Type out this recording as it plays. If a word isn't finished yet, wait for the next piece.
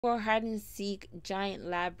or hide and seek giant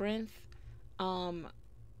labyrinth. Um,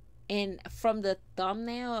 and from the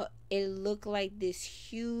thumbnail, it looked like this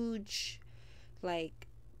huge, like,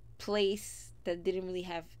 place that didn't really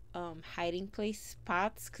have hiding place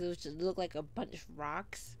spots because it was just looked like a bunch of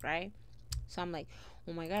rocks, right? So I'm like,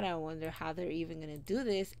 oh my god, I wonder how they're even gonna do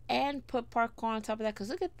this and put parkour on top of that. Cause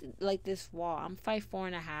look at like this wall. I'm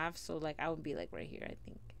 5'4.5", so like I would be like right here, I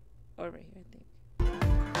think, or right here, I think.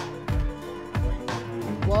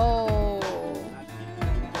 Whoa.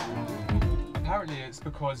 Apparently it's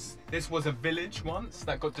because this was a village once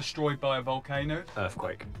that got destroyed by a volcano.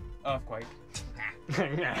 Earthquake. Earthquake.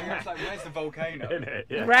 It's like, where's the volcano?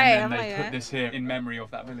 Yeah. Right, And I'm then they like, put this here in memory of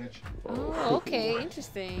that village. oh, okay,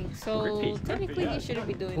 interesting. So technically you shouldn't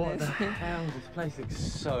be doing What this. the hell? This place looks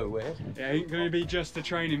so weird. It ain't going to be just a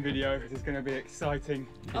training video. It's going to be exciting.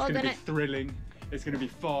 It's going to be thrilling. It's going to be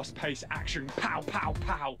fast-paced action. Pow, pow,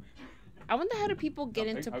 pow. I wonder how do people get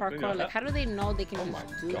into hopefully parkour? not. Like, how do they know they can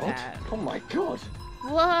just do that? Oh my god!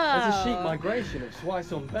 Whoa! There's a sheep migration of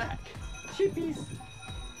twice on back. Sheepies!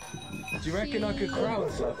 Do you reckon I could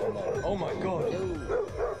crowd surf on that? Oh my god! Ooh.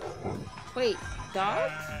 Wait,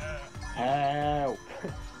 dogs? Help!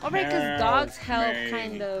 Oh, right, because dogs help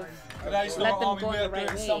kind of Today's let not them army, go we're the right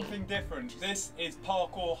doing way. something different. This is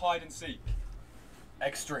parkour hide and seek.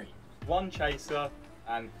 Extreme. 1 chaser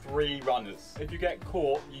and 3 runners. If you get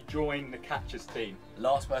caught, you join the catcher's team.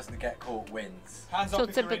 Last person to get caught wins. Hands So up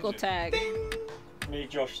if you're typical injured. tag. Me,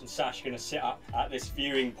 Josh and Sash are going to sit up at this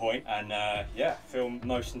viewing point and yeah, film the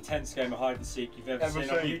most intense game of hide and seek you've ever seen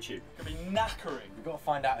on YouTube. It could be knackering. We've got to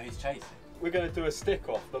find out who's chasing. We're going to do a stick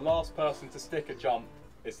off. The last person to stick a jump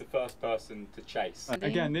is the first person to chase.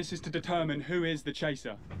 Again, this is to determine who is the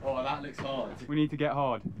chaser. Oh, that looks hard. We need to get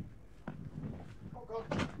hard.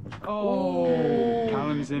 Oh,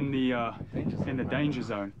 Callum's in the danger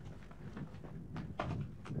zone.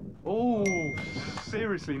 Oh,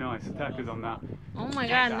 seriously nice attackers on that. Oh my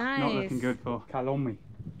god, nice. Not looking good for Calomi.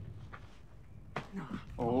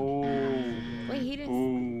 Oh. Wait, he didn't.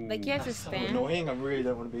 Ooh. Like, you have to stand. Annoying, I really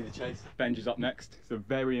don't want to be the chaser. Benj is up next. It's a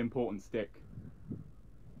very important stick.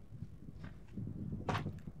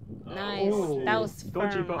 Nice. Ooh. That was firm.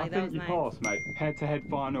 Dodgy, but like, I that think was you nice. passed, mate. Head-to-head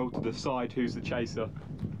final to decide who's the chaser.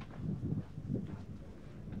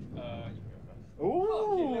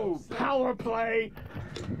 Ooh, power play!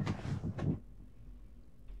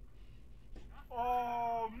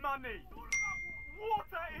 Oh, money!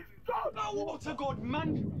 Water is God! Oh, water god,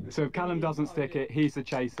 man! So if Callum doesn't stick it, he's the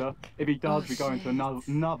chaser. If he does, we go into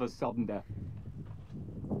another sudden death.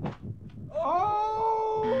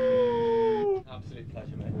 Oh! Absolute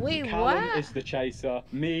pleasure, mate. Wait, Callum what? is the chaser.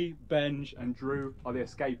 Me, Benj, and Drew are the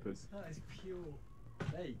escapers. That is pure.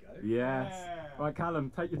 There you go. Yes. Right, Callum,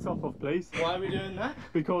 take your top off, please. Why are we doing that?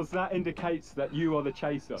 Because that indicates that you are the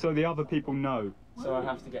chaser, so the other people know. So I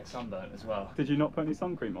have to get sunburnt as well. Did you not put any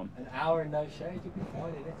sun cream on? An hour in no shade, you'll be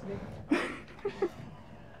fine in Italy.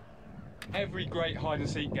 Every great hide and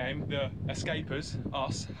seek game, the escapers,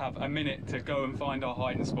 us, have a minute to go and find our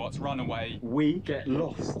hiding spots, run away. We get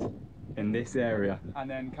lost in this area. And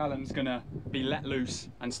then Callum's gonna be let loose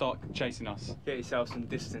and start chasing us. Get yourself some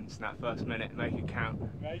distance in that first minute, make it count.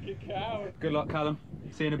 Make it count. Good luck, Callum.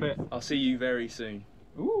 See you in a bit. I'll see you very soon.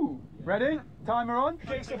 Ooh, ready? Timer on?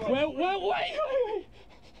 Well, wait.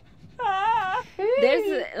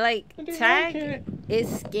 There's like tag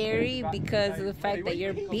is scary because of the fact that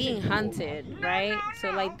you're being hunted, right?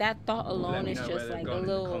 So like that thought alone is just like a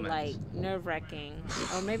little like nerve-wracking.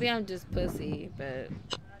 Or maybe I'm just pussy, but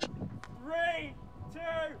 3, 2.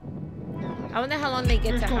 I wonder how long they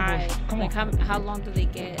get to hide. Like how long do they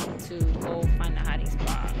get to go find a hiding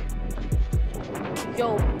spot?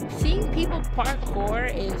 Yo, seeing people parkour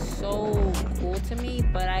is so cool to me,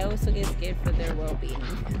 but I also get scared for their well-being.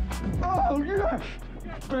 Oh, yes!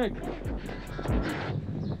 Big.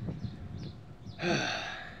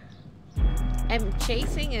 And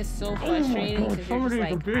chasing is so frustrating because you're just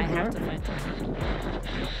like, I have to find something.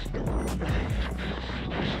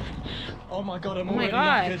 Oh my god, I'm Oh my already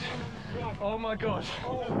god. knackered. Oh my god.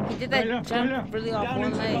 He did that jump really off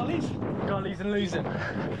one leg. Gullies and lose it.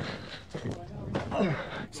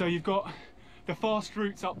 So you've got the fast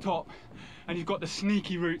routes up top, and you've got the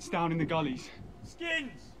sneaky routes down in the gullies.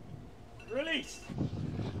 Skins! Release!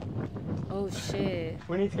 Oh shit.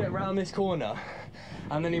 We need to get around this corner,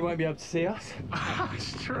 and then he won't be able to see us.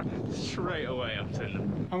 Straight away up to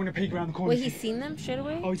them. I'm gonna peek around the corner. Wait, he's seen them straight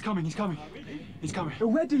away? Oh, he's coming. He's coming.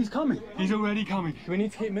 Already he's coming. He's already coming. We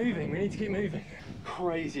need to keep moving, we need to keep moving.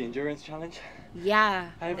 Crazy endurance challenge.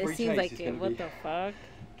 Yeah, Every it seems chase like is it. gonna What be- the fuck?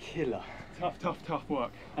 Killer. Tough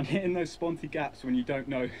work. And hitting those sponty gaps when you don't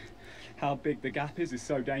know how big the gap is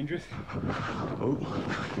so dangerous. Oh.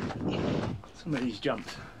 Some of these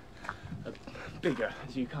jumps are bigger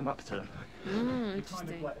as you come up to them. Interesting. Kind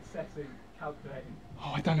of like assessing, calculating.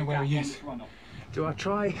 Oh, I don't know where he is. Do I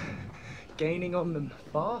try gaining on them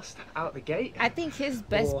fast out the gate? I think his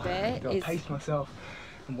best or bet do I is. pace myself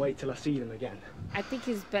and wait till I see them again? I think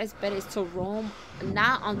his best bet is to roam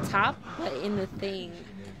not on top, but in the thing.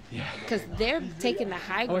 Yeah. Because they're taking the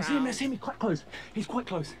high Oh, ground. I see him, quite close. He's quite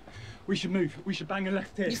close. We should move. We should bang a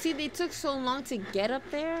left here. You see, they took so long to get up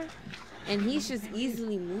there, and he's just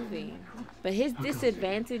easily moving. But his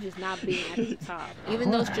disadvantage is not being at the top. Even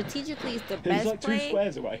though strategically it's the He's best like 2 play.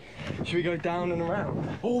 squares away. Should we go down and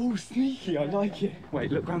around? Oh, sneaky. I like it.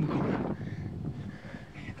 Wait, look round the corner.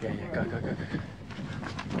 Yeah, go, go, go,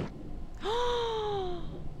 go.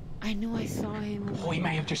 I knew I saw him. Oh, he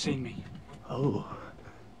may have just seen me. Oh.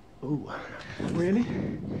 Oh. Really?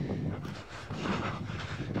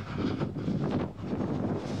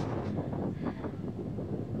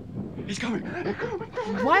 He's coming.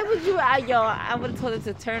 Why would you? Yo, I would have told him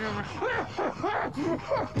to turn around.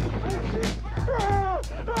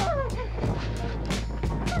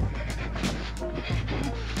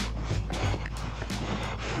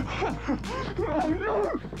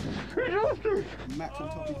 Max on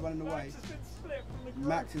top, he's running away.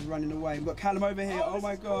 Max is running away. We've got Callum over here. Oh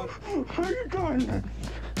my god. Where are you going?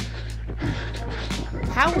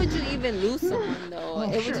 How would you even lose someone though?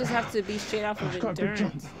 It would just have to be straight off of got a big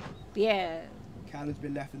jump. endurance. Yeah. Callum's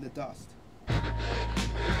been left in the dust.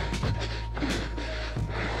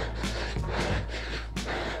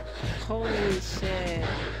 Holy shit.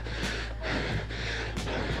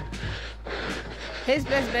 His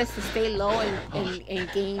best bet is to stay low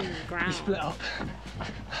and gain ground. Split up.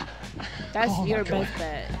 That's Oh my your God. best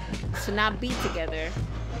bet. To not be together.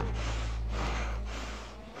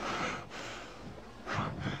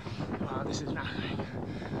 Wow, this is nothing.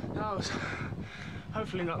 That was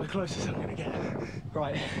hopefully not the closest I'm gonna get.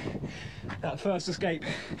 Right. That first escape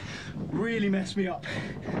really messed me up.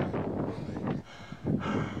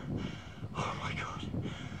 Oh my god.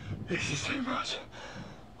 This is too much.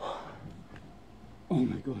 Oh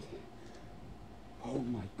my god. Oh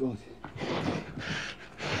my god.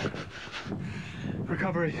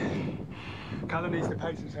 Recovery. Callum needs to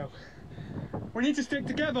pace himself. We need to stick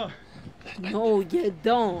together. No, you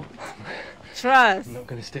don't. Trust. I'm not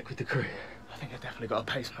gonna stick with the crew. I think I definitely gotta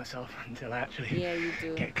pace myself until I actually Yeah, you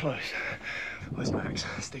do. get close. Where's Max?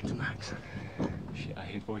 Stick to Max. Shit, I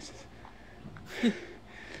hear voices.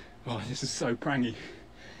 Oh, this is so prangy.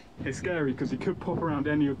 It's scary because he could pop around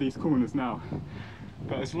any of these corners now.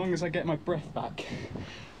 But as long as I get my breath back,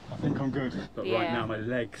 I think I'm good. But right Yeah. now my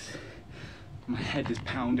legs, my head is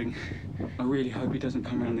pounding. I really hope he doesn't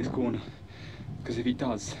come around this corner. Because if he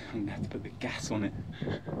does, I'm gonna have to put the gas on it.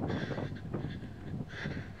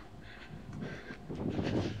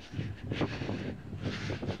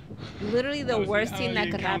 Literally the That was the worst thing that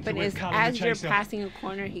early could encounter happen with is Callum the as you're Chaser. passing a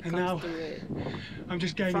corner, he And comes now- through it. I'm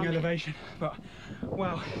just gaining From it. elevation. But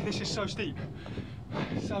wow, this is so steep.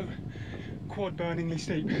 So quad burningly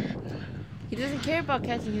steep. He doesn't care about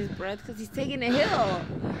catching his breath because he's taking a hill.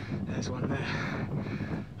 There's one there.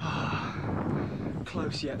 Ah,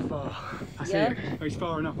 close yet far. I see Yeah. it. He's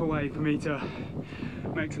far enough away for me to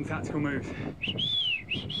make some tactical moves.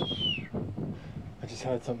 I just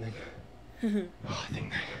heard something. Oh, I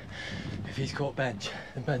think if he's caught Benj,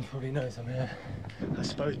 then Benj probably knows I'm here. I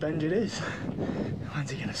suppose Benj it is. When's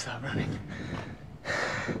he gonna start running?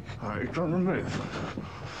 Alright, he's trying to move.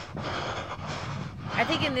 I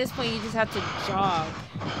think in this point you just have to jog.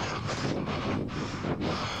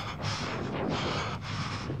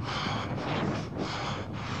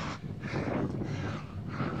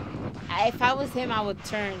 If I was him, I would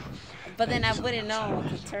turn. But then I wouldn't know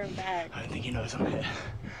to turn back. I don't think he knows I'm here.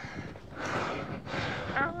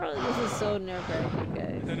 Oh, this is so nerve-wracking, I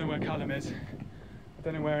guys. don't know where Callum is. I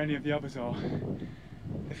don't know where any of the others are.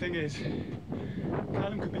 The thing is,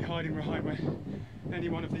 Callum could be hiding behind any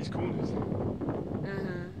one of these corners.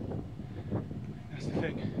 That's the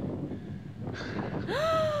thing.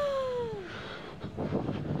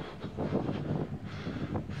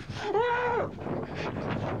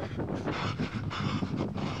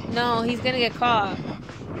 No, he's gonna get caught.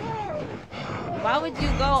 Why would you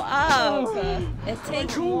go up? It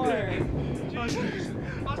takes more. I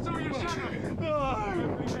saw your shadow.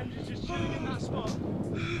 Benji's just chilling in that spot.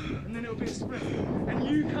 And then it'll be a sprint. And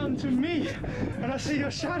you come to me and I see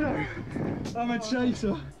your shadow. I'm a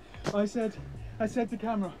chaser. I said to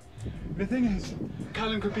camera, the thing is,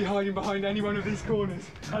 Callum could be hiding behind any one of these corners.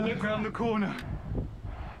 I look round the corner.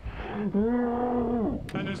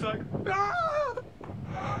 And it's like, ah!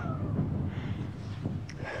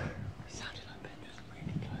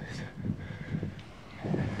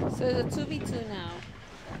 So it's a 2v2 now.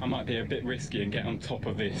 I might be a bit risky and get on top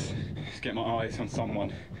of this. Just get my eyes on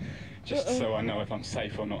someone, just so I know if I'm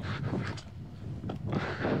safe or not.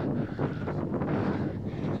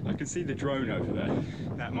 I can see the drone over there.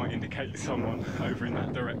 That might indicate someone over in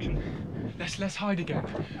that direction. Let's hide again.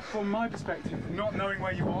 From my perspective, not knowing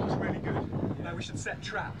where you are is really good. Like, we should set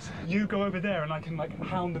traps. You go over there and I can like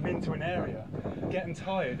hound them into an area, get them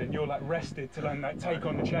tired, and you're like rested to then like take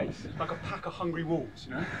on the chase. Like a pack of hungry wolves,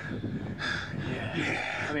 you know?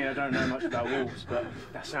 Yeah. I mean, I don't know much about wolves, but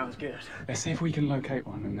that sounds good. Let's see if we can locate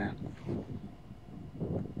one in there.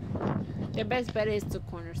 Your best bet is to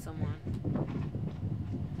corner someone.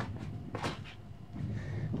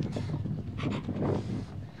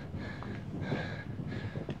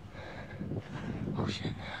 Oh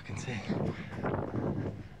shit, I can see.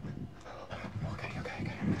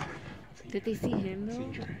 Okay. Did they see him though? See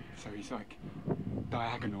Drew. So he's like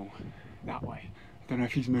diagonal that way. I don't know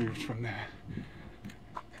if he's moved from there.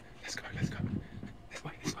 Let's go. This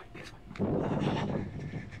way.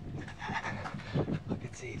 I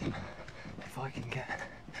can see them. If I can get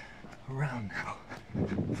around now,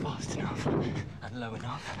 fast enough and low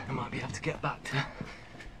enough, I might be able to get back to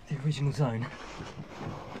the original zone.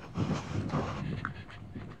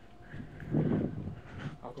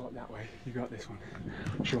 I'll go up that way. You got this one.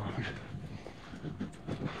 Sure.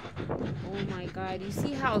 Oh my god, you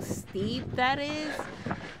see how steep that is?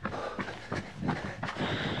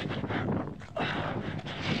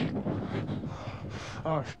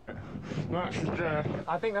 Oh shit. Max is there.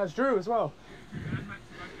 I think that's Drew as well.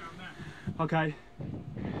 Okay.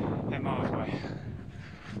 They're miles away.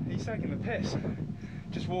 He's taking the piss.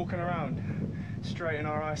 Just walking around straight in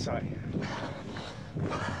our eyesight.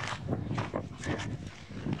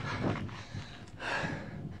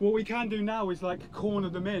 What we can do now is like corner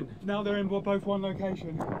them in. Now they're in both one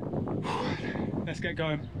location. Let's get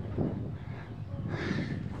going.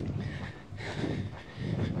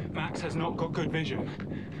 Max has not got good vision,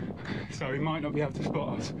 so he might not be able to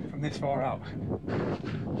spot us from this far out.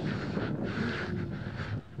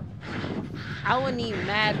 I would need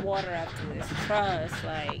mad water after this. Trust,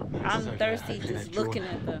 like, I'm thirsty just looking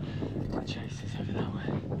at them. The chase is over that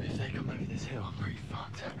way. But if they come over this hill, I'm pretty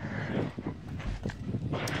fucked.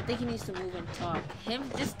 I think he needs to move and talk. Him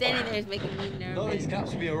just standing there is making me A lot of these nervous.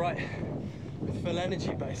 caps will be alright with full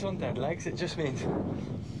energy, but it's on dead legs. It just means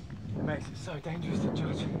it makes it so dangerous to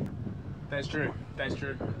judge. There's Drew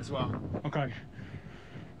as well. Okay.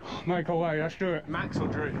 Make our way, let's do it. Max or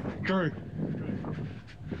Drew? Drew.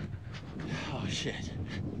 Oh shit.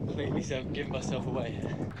 Completely giving myself away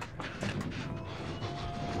here.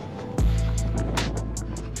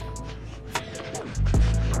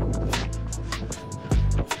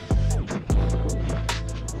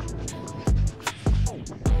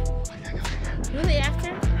 Who are they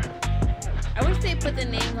after? I wish they put the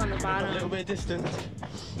names on the A little bottom. bit of distance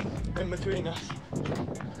in between us.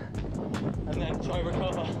 And then try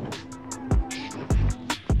recover.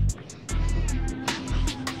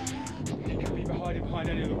 He could be hiding behind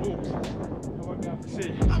any of the walls. I won't be able to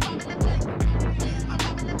see.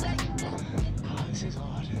 Oh, this is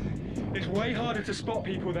hard. It's way harder to spot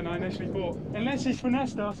people than I initially thought. Unless he's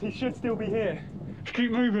finessed us, he should still be here. Just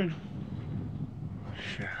keep moving.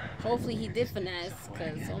 Shit. Hopefully he did finesse,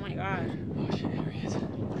 because, oh my god. Oh shit, here he is.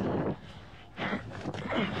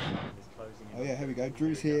 Oh yeah, here we go.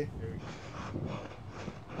 Drew's here.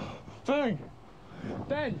 Thing!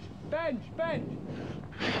 Bench!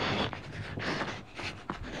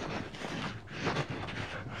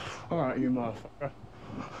 Alright, you motherfucker.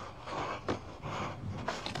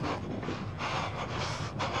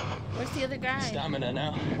 Where's the other guy? Stamina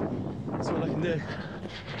now. That's all I can do.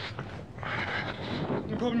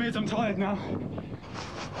 The problem is I'm tired now.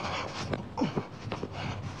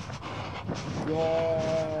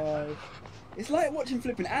 God. It's like watching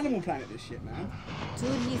flipping Animal Planet, this shit, man.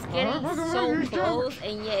 Dude, he's getting so close,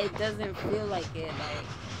 and yet it doesn't feel like it. Like,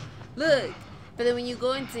 look, but then when you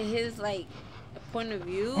go into his like point of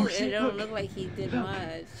view, Oh, it shit, don't look. look like he did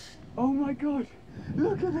much. Oh my god!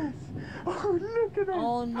 Look at this! Oh, look at this!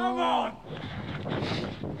 Oh no! Come on!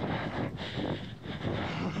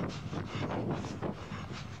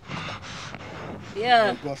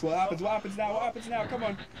 Yeah. Oh gosh, what happens? What happens now? What happens now? Come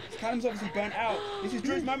on. Callum's obviously burnt out. This is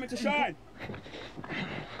Drew's moment to shine.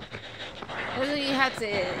 That's what you have to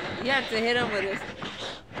hit him with this.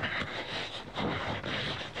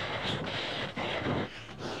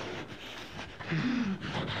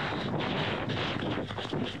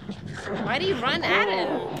 Why'd he run at him?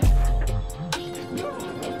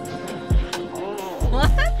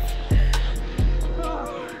 What?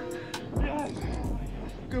 Yes!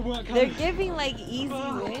 Good work. They're giving like easy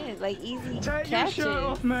wins, like easy Take catches. your shirt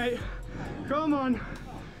off, mate. Come on.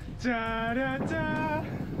 Da, da, da.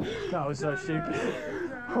 That was so stupid.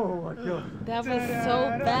 Oh my god. That was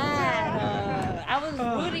so bad. I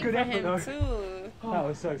was rooting good for effort, him though. too. That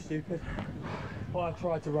was so stupid. Well, I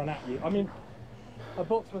tried to run at you. I mean, I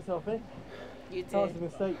boxed myself in. You That was a did.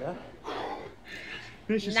 mistake there.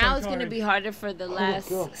 This is Now so it's gonna tiring. be harder for the last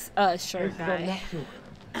God. short This is guy. unnatural.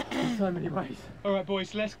 In so many ways. All right,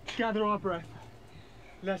 boys, let's gather our breath.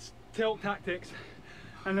 Let's tilt tactics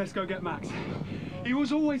and let's go get Max. He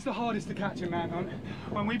was always the hardest to catch in Manhunt.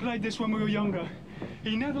 When we played this when we were younger,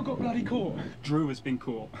 he never got bloody caught. Drew has been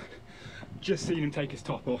caught. Just seen him take his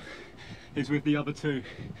top off. He's with the other two,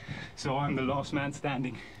 so I'm the last man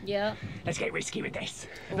standing. Yeah. Let's get risky with this.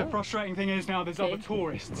 The frustrating thing is now there's Okay. other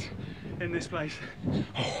tourists in this place.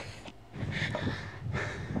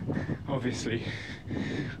 Obviously,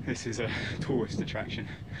 this is a tourist attraction.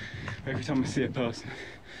 Every time I see a person,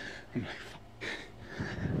 I'm like,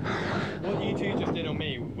 What you two just did on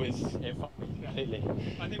me was, it fucked me completely.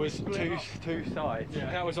 I think we Was split up. two sides. Yeah,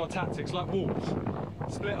 that was our tactics, like wolves.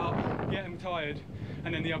 Split up, get them tired,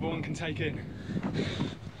 and then the other one can take in.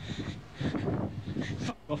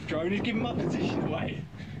 Fuck off, drone, he's giving my position away.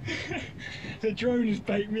 The drone has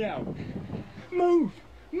baked me out. Move!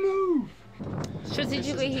 Move!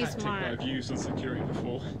 Strategically, he's Tactic smart. that I've used on security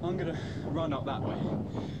before. I'm gonna run up that way.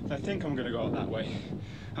 I think I'm gonna go up that way.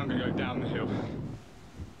 I'm gonna go down the hill.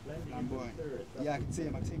 Young boy. Yeah, I can see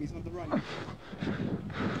him. I can see him. He's on the run.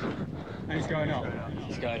 And he's going up.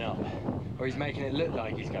 He's going up. Or he's making it look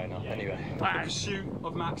like he's going up anyway. The pursuit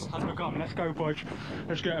of Max has begun. Let's go, boys.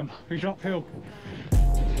 Let's get him. He's uphill.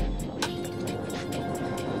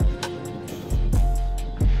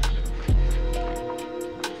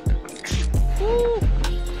 Woo.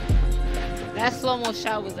 That slow-mo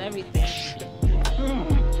shot was everything.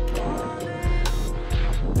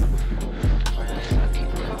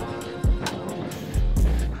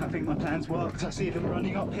 I think my plan's worked. I see them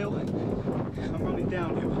running uphill. I'm running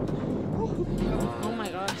downhill. Oh my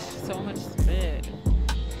gosh, so much spit.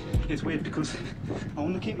 It's weird because I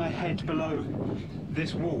want to keep my head below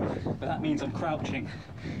this wall, but that means I'm crouching.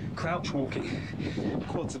 Crouch walking.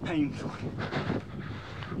 Quads are painful.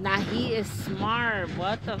 Nah, he is smart.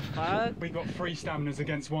 What the fuck? We got 3 staminas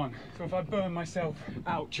against 1. So if I burn myself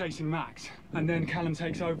out chasing Max, and then Callum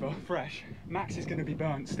takes over fresh, Max is going to be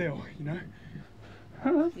burnt still, you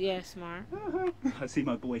know? Yeah, smart. I see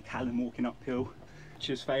my boy Callum walking uphill,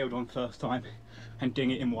 just failed on first time, and ding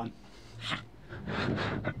it in 1.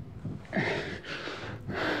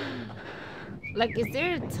 Like, is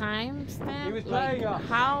there a time stamp? He was Like, playing us.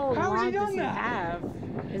 how How has long he does done he that? have?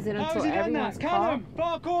 Is it How's until he done everyone's that? called? Callum,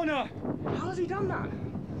 far corner! How's he done that?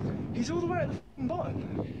 He's all the way at the f***ing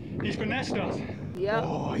bottom. He's finessed us. Yep.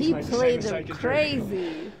 Oh, he's He made the same played them mistake as Drew.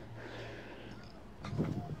 crazy.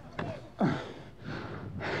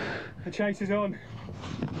 The chase is on.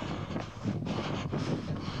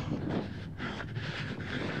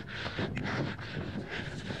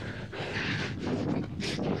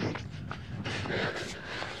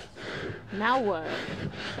 Now what?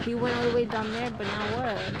 He went all the way down there, but now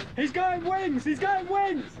what? He's going wings! He's going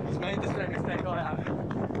wings! He's made the same mistake I have.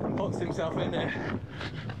 And boxed himself in there.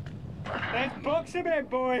 Let's box him in,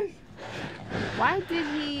 boys! Why did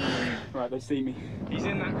he? Right, they see me. He's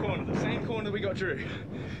in that corner, the same corner we got Drew.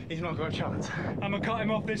 He's not got a chance. I'm gonna cut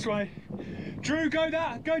him off this way. Drew, go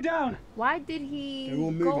down! Why did he They're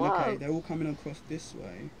all go moving, okay? up? They're all coming across this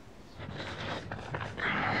way.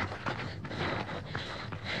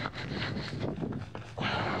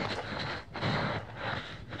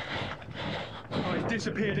 Oh, he's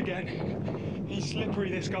disappeared again. He's slippery,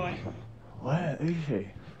 this guy. Where is he?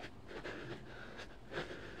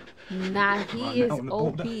 Nah, he is on the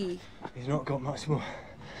OP. border. He's not got much more.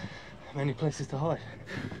 Many places to hide.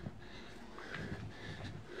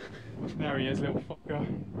 There he is, little fucker.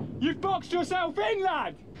 You've boxed yourself in,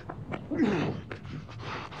 lad!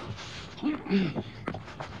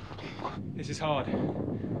 This is hard.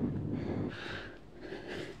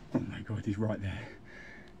 Oh my god, he's right there.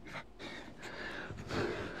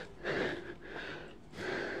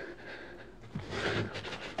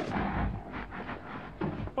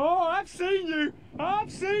 Oh, I've seen you!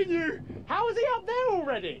 I've seen you! How is he up there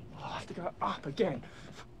already? I'll have to go up again.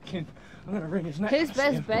 Fucking, I'm gonna wring his neck. His I see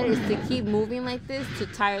him. best bet is to keep moving like this to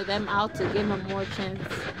tire them out to give him more chance.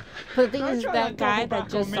 But the thing Don't is, try that that guy double that back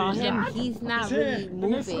just on saw me, him, Zach. he's not He's here, really in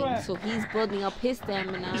this moving, square. so he's building up his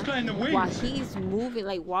stamina. He's playing the wings. While he's moving,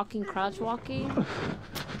 like walking, crouch walking. He's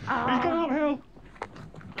going uphill!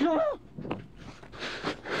 Go!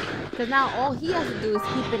 Because now all he has to do is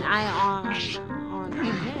keep an eye on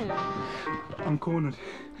him. I'm cornered.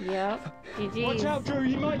 Yep. GG. Watch out, Drew,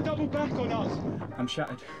 you might double back on us. I'm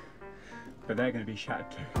shattered, but they're going to be shattered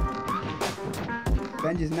too.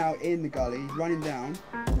 Benj is now in the gully. He's running down.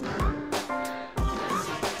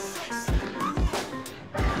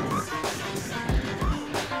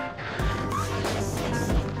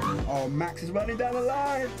 Oh, Max is running down the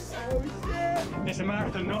line. Oh, shit. It's a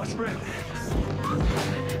marathon, not a sprint.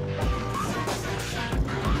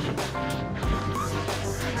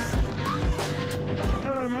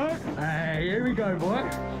 Hello, Mark. Hey, here we go, boy.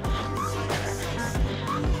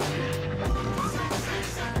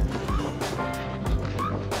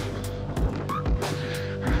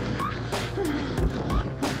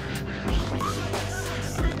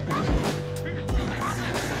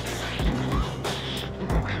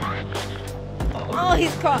 Oh,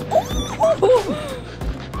 he's caught. Ooh.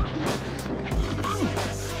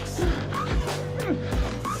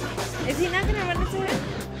 Is he not gonna run into him?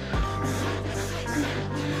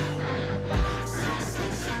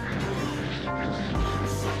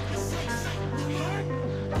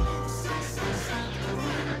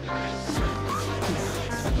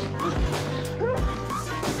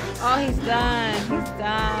 Oh, he's done. He's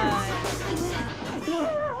done.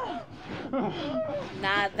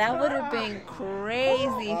 Nah, that would have been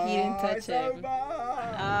crazy if you didn't touch him.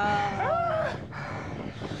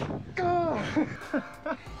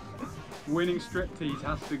 Winning striptease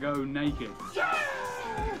has to go naked.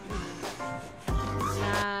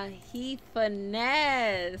 Nah, he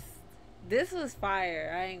finessed. This was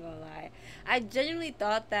fire. I ain't gonna lie. I genuinely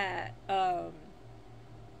thought that the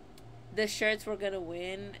shirts were gonna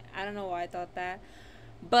win. I don't know why I thought that.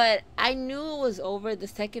 But I knew it was over the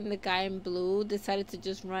second the guy in blue decided to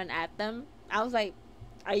just run at them. I was like,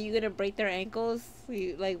 are you gonna break their ankles?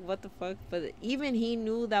 Like, what the fuck? But even he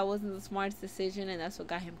knew that wasn't the smartest decision, and that's what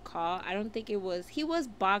got him caught. I don't think it was. He was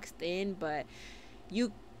boxed in, but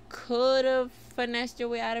you could have finessed your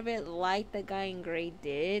way out of it like the guy in gray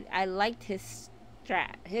did. I liked his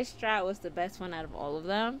strat. His strat was the best one out of all of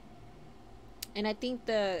them. And I think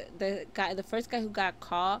the first guy who got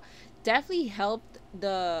caught definitely helped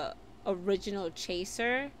the original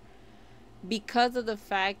chaser because of the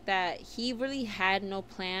fact that he really had no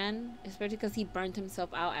plan, especially because he burned himself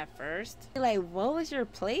out at first. Like, what was your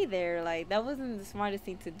play there? Like, that wasn't the smartest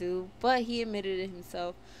thing to do, but he admitted it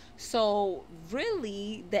himself. So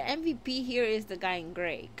really the MVP here is the guy in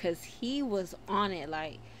gray, because he was on it.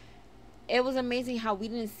 Like, it was amazing how we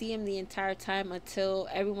didn't see him the entire time until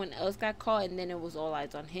everyone else got caught, and then it was all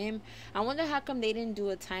eyes on him. I wonder how come they didn't do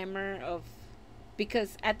a timer of,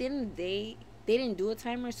 because at the end of the day they didn't do a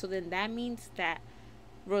timer, so then that means that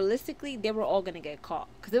realistically they were all gonna get caught,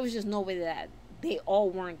 because there was just no way that they all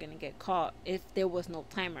weren't gonna get caught if there was no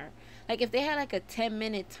timer. Like, if they had like a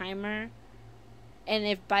 10-minute timer, and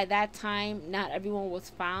if by that time not everyone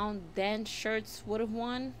was found, then shirts would have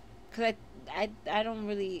won. Because I don't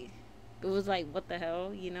really, it was like, what the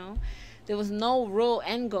hell, you know? There was no real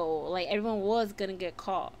end goal. Like, everyone was gonna get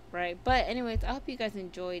caught, right? But anyways, I hope you guys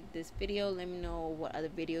enjoyed this video. Let me know what other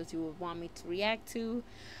videos you would want me to react to,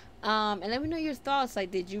 and let me know your thoughts.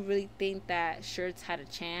 Like, did you really think that shirts had a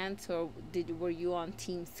chance, or were you on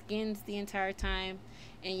team skins the entire time?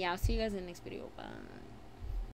 And yeah, I'll see you guys in the next video. Bye.